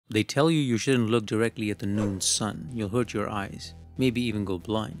They tell you shouldn't look directly at the noon sun, you'll hurt your eyes, maybe even go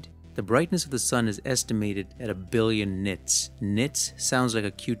blind. The brightness of the sun is estimated at 1 billion nits. Nits sounds like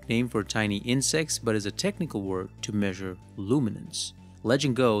a cute name for tiny insects, but is a technical word to measure luminance.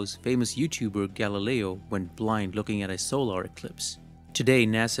 Legend goes, famous YouTuber Galileo went blind looking at a solar eclipse. Today,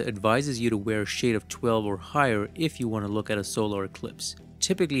 NASA advises you to wear a shade of 12 or higher if you want to look at a solar eclipse.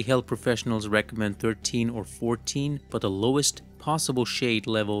 Typically, health professionals recommend 13 or 14, but the lowest possible shade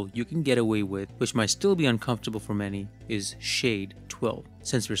level you can get away with, which might still be uncomfortable for many, is shade 12.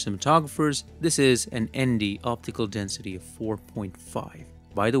 Since we're cinematographers, this is an ND optical density of 4.5.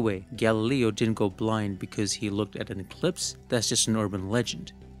 By the way, Galileo didn't go blind because he looked at an eclipse. That's just an urban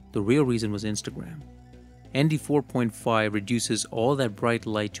legend. The real reason was Instagram. ND 4.5 reduces all that bright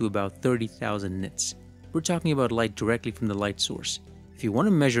light to about 30,000 nits. We're talking about light directly from the light source. If you want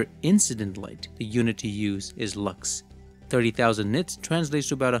to measure incident light, the unit to use is lux. 30,000 nits translates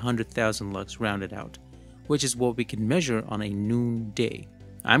to about 100,000 lux rounded out, which is what we can measure on a noon day.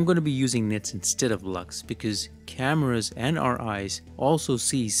 I'm going to be using nits instead of lux because cameras and our eyes also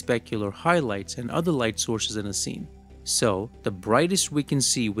see specular highlights and other light sources in a scene. So, the brightest we can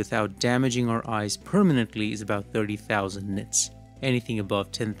see without damaging our eyes permanently is about 30,000 nits. Anything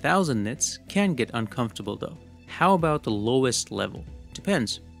above 10,000 nits can get uncomfortable though. How about the lowest level?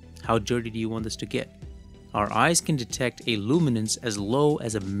 Depends. How dirty do you want this to get? Our eyes can detect a luminance as low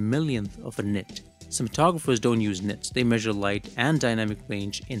as 1/1,000,000th of a nit. Cinematographers don't use nits, they measure light and dynamic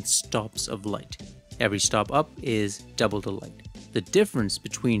range in stops of light. Every stop up is double the light. The difference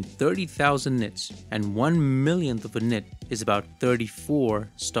between 30,000 nits and 1/1,000,000th of a nit is about 34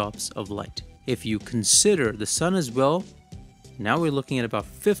 stops of light. If you consider the sun as well, now we're looking at about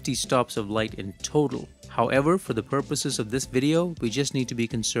 50 stops of light in total. However, for the purposes of this video, we just need to be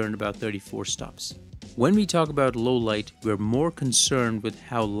concerned about 34 stops. When we talk about low light, we're more concerned with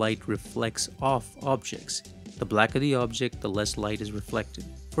how light reflects off objects. The blacker the object, the less light is reflected.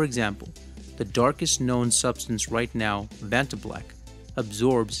 For example, the darkest known substance right now, Vantablack,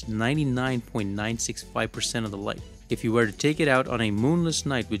 absorbs 99.965% of the light. If you were to take it out on a moonless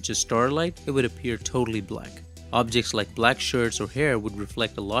night with just starlight, it would appear totally black. Objects like black shirts or hair would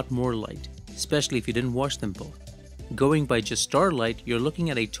reflect a lot more light, especially if you didn't wash them both. Going by just starlight, you're looking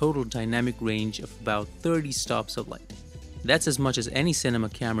at a total dynamic range of about 30 stops of light. That's as much as any cinema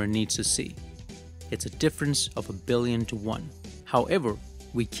camera needs to see. It's a difference of 1 billion to 1. However,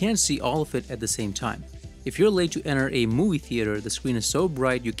 we can't see all of it at the same time. If you're late to enter a movie theater, the screen is so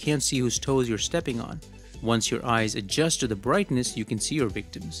bright you can't see whose toes you're stepping on. Once your eyes adjust to the brightness, you can see your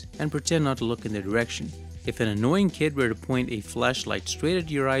victims, and pretend not to look in their direction. If an annoying kid were to point a flashlight straight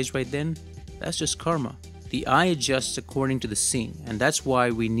at your eyes right then, that's just karma. The eye adjusts according to the scene, and that's why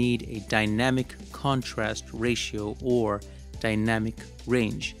we need a dynamic contrast ratio or dynamic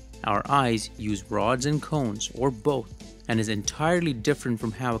range. Our eyes use rods and cones, or both, and is entirely different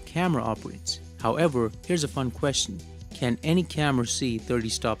from how a camera operates. However, here's a fun question. Can any camera see 30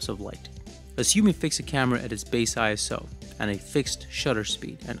 stops of light? Assume you fix a camera at its base ISO and a fixed shutter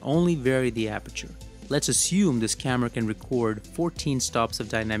speed and only vary the aperture. Let's assume this camera can record 14 stops of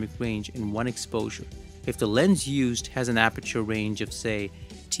dynamic range in one exposure. If the lens used has an aperture range of say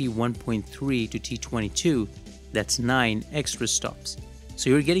T1.3 to T22, that's 9 extra stops.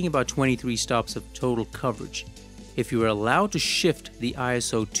 So you're getting about 23 stops of total coverage. If you are allowed to shift the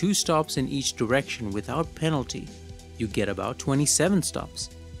ISO 2 stops in each direction without penalty, you get about 27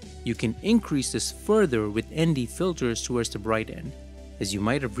 stops. You can increase this further with ND filters towards the bright end. As you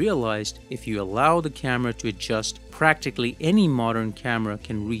might have realized, if you allow the camera to adjust, practically any modern camera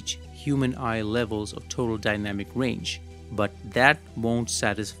can reach human eye levels of total dynamic range. But that won't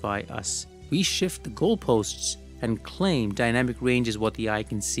satisfy us. We shift the goalposts and claim dynamic range is what the eye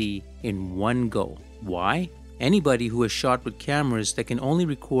can see in one go. Why? Anybody who has shot with cameras that can only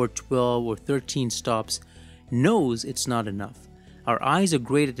record 12 or 13 stops knows it's not enough. Our eyes are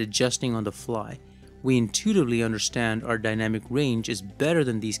great at adjusting on the fly. We intuitively understand our dynamic range is better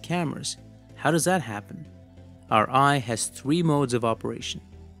than these cameras. How does that happen? Our eye has 3 modes of operation.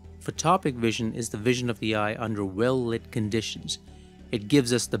 Photopic vision is the vision of the eye under well-lit conditions. It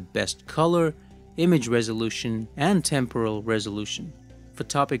gives us the best color, image resolution, and temporal resolution.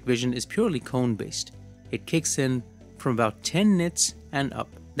 Photopic vision is purely cone-based. It kicks in from about 10 nits and up.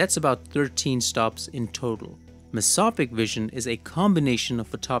 That's about 13 stops in total. Mesopic vision is a combination of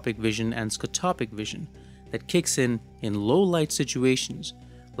photopic vision and scotopic vision that kicks in low light situations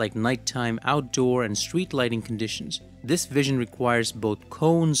like nighttime outdoor and street lighting conditions. This vision requires both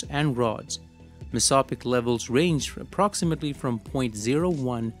cones and rods. Mesopic levels range approximately from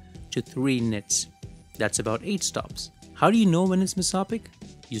 0.01 to 3 nits. That's about 8 stops. How do you know when it's mesopic?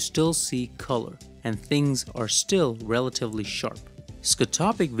 you still see color, and things are still relatively sharp.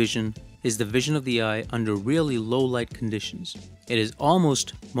 Scotopic vision is the vision of the eye under really low light conditions. It is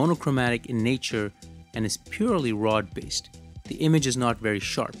almost monochromatic in nature and is purely rod based. The image is not very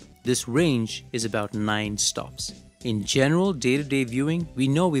sharp. This range is about 9 stops. In general day-to-day viewing, we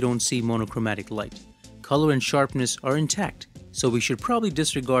know we don't see monochromatic light. Color and sharpness are intact, so we should probably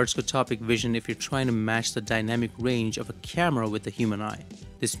disregard scotopic vision if you're trying to match the dynamic range of a camera with the human eye.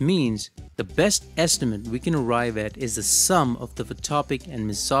 This means the best estimate we can arrive at is the sum of the photopic and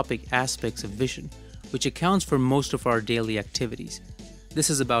mesopic aspects of vision, which accounts for most of our daily activities. This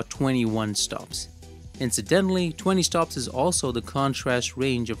is about 21 stops. Incidentally, 20 stops is also the contrast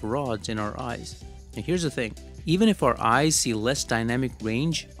range of rods in our eyes. Now here's the thing, even if our eyes see less dynamic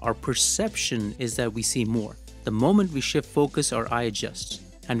range, our perception is that we see more. The moment we shift focus, our eye adjusts,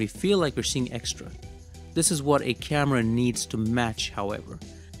 and we feel like we're seeing extra. This is what a camera needs to match, however.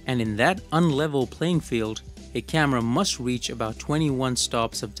 And in that unlevel playing field, a camera must reach about 21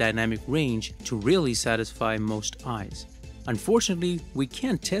 stops of dynamic range to really satisfy most eyes. Unfortunately, we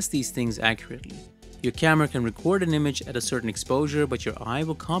can't test these things accurately. Your camera can record an image at a certain exposure, but your eye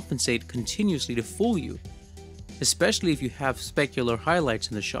will compensate continuously to fool you, especially if you have specular highlights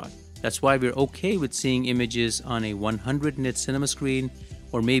in the shot. That's why we're okay with seeing images on a 100 nit cinema screen,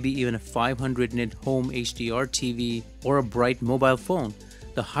 or maybe even a 500 nit home HDR TV or a bright mobile phone.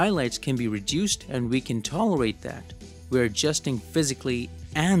 The highlights can be reduced and we can tolerate that. We're adjusting physically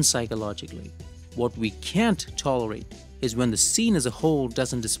and psychologically. What we can't tolerate is when the scene as a whole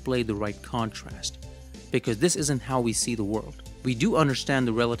doesn't display the right contrast, because this isn't how we see the world. We do understand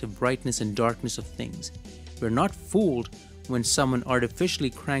the relative brightness and darkness of things. We're not fooled when someone artificially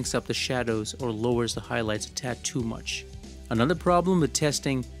cranks up the shadows or lowers the highlights a tad too much. Another problem with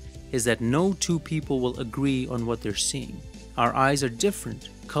testing is that no two people will agree on what they're seeing. Our eyes are different,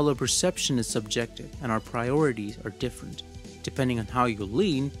 color perception is subjective, and our priorities are different. Depending on how you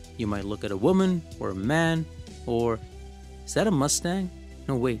lean, you might look at a woman or a man, or is that a Mustang?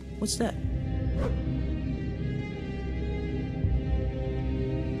 No, wait, what's that?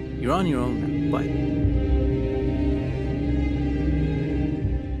 You're on your own now. Bye.